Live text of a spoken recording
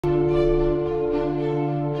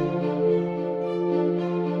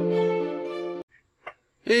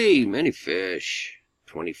Hey, many fish.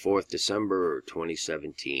 24th December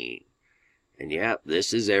 2017. And yeah,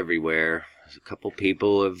 this is everywhere. A couple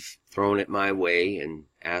people have thrown it my way and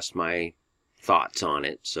asked my thoughts on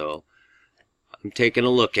it. So I'm taking a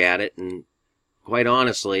look at it, and quite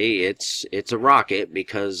honestly, it's a rocket,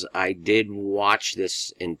 because I did watch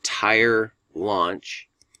this entire launch,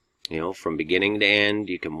 from beginning to end.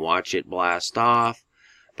 You can watch it blast off.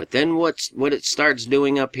 But then what it starts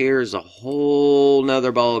doing up here is a whole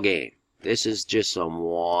nother ball game. This is just some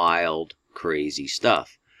wild, crazy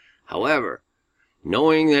stuff. However,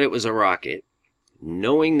 knowing that it was a rocket,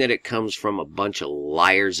 knowing that it comes from a bunch of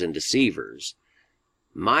liars and deceivers,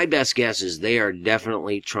 my best guess is they are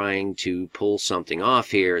definitely trying to pull something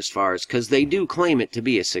off here, as far as, because they do claim it to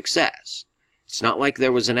be a success. It's not like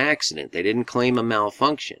there was an accident. They didn't claim a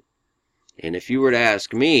malfunction. And if you were to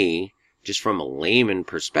ask me, just from a layman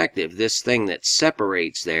perspective, this thing that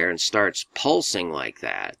separates there and starts pulsing like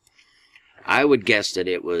that, I would guess that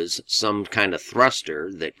it was some kind of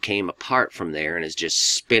thruster that came apart from there and is just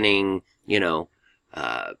spinning,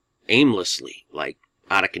 aimlessly, like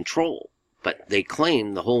out of control. But they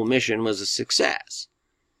claim the whole mission was a success.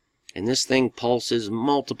 And this thing pulses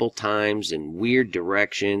multiple times in weird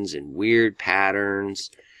directions and weird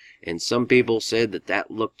patterns. And some people said that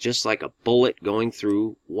that looked just like a bullet going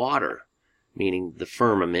through water, meaning the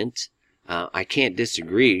firmament. I can't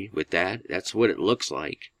disagree with that. That's what it looks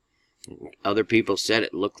like. Other people said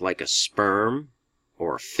it looked like a sperm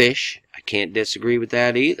or a fish. I can't disagree with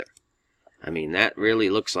that either. I mean, that really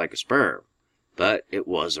looks like a sperm. But it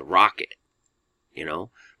was a rocket,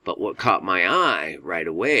 But what caught my eye right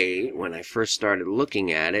away when I first started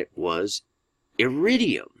looking at it was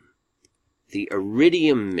Ir-idium. The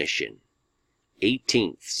Ir-idium mission,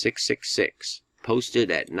 18th, 666,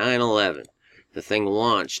 posted at 9/11. The thing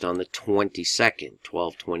launched on the 22nd,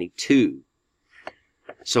 12/22.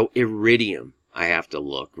 So Ir-idium, I have to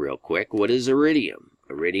look real quick. What is Ir-idium?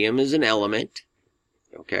 Ir-idium is an element,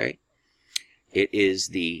 okay? It is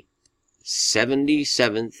the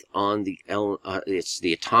 77th on the, it's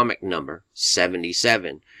the atomic number,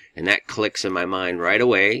 77. And that clicks in my mind right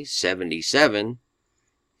away. 77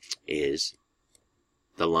 is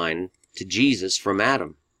the line to Jesus from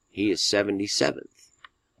Adam. He is 77th.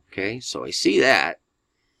 Okay, so I see that.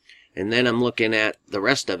 And then I'm looking at the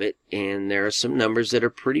rest of it, and there are some numbers that are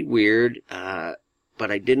pretty weird,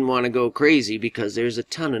 but I didn't want to go crazy because there's a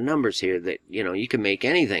ton of numbers here that, you can make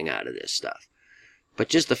anything out of this stuff. But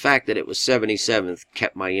just the fact that it was 77th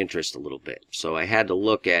kept my interest a little bit. So I had to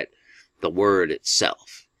look at the word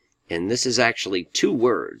itself. And this is actually two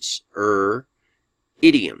words,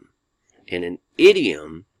 Ir-idium. And an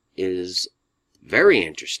idiom is very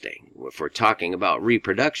interesting if we're talking about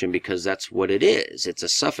reproduction, because that's what it is. It's a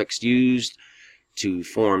suffix used to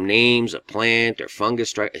form names of plant or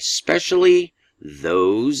fungus, especially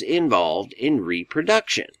those involved in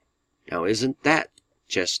reproduction. Now, isn't that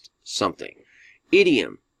just something?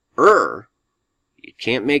 Idiom, you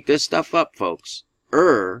can't make this stuff up, folks.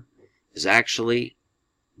 Is actually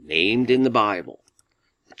named in the Bible.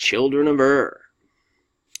 The children of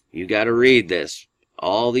You got to read this.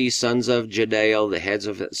 All these sons of Jediel, the heads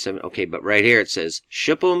of seven. Okay, but right here it says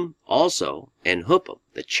Shuppim also, and Huppim,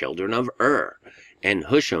 the children of and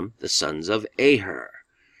Hushim, the sons of Aher.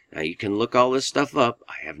 Now you can look all this stuff up.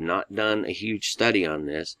 I have not done a huge study on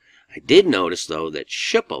this. I did notice, though, that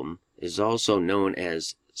Shuppim is also known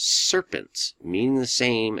as serpents, meaning the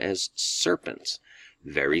same as serpents.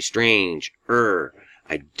 Very strange.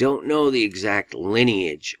 I don't know the exact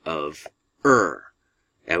lineage of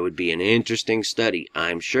That would be an interesting study,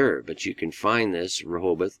 I'm sure, but you can find this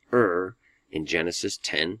Rehoboth in Genesis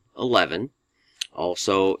 10:11,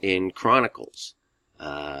 also in Chronicles,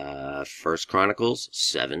 1 Chronicles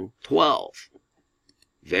 7:12.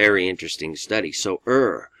 Very interesting study. So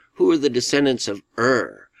who are the descendants of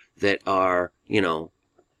that are,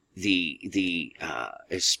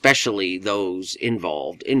 especially those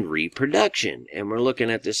involved in reproduction? And we're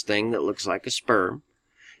looking at this thing that looks like a sperm,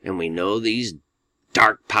 and we know these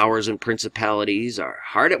dark powers and principalities are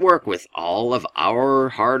hard at work with all of our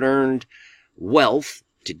hard-earned wealth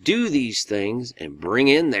to do these things and bring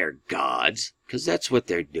in their gods, because that's what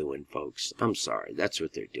they're doing, folks. I'm sorry, that's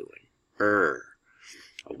what they're doing. A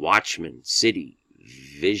watchman, city,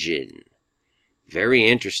 vision. Very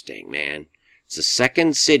interesting, man. It's the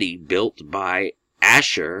second city built by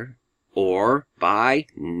Asher or by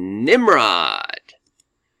Nimrod.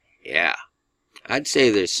 Yeah, I'd say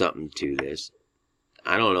there's something to this.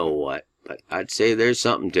 I don't know what, but I'd say there's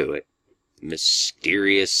something to it.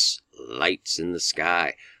 Mysterious lights in the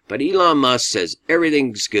sky. But Elon Musk says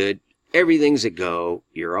everything's good. Everything's a go.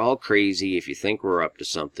 You're all crazy if you think we're up to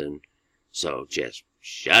something. So just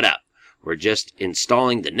shut up. We're just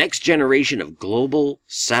installing the next generation of global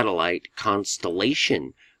satellite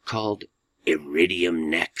constellation called Ir-idium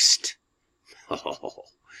next. Oh,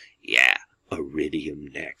 yeah,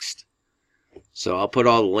 Ir-idium next. So I'll put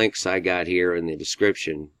all the links I got here in the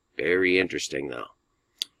description. Very interesting, though.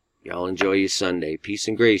 Y'all enjoy your Sunday. Peace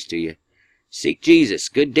and grace to you. Seek Jesus.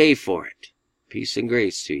 Good day for it. Peace and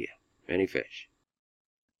grace to you. Many fish.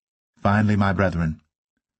 Finally, my brethren,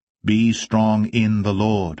 be strong in the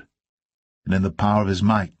Lord, and in the power of his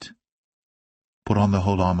might. Put on the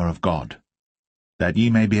whole armour of God, that ye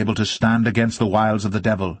may be able to stand against the wiles of the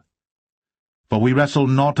devil. For we wrestle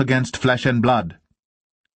not against flesh and blood,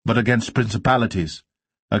 but against principalities,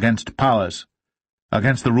 against powers,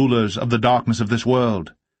 against the rulers of the darkness of this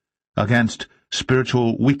world, against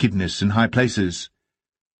spiritual wickedness in high places.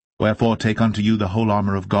 Wherefore take unto you the whole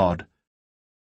armour of God,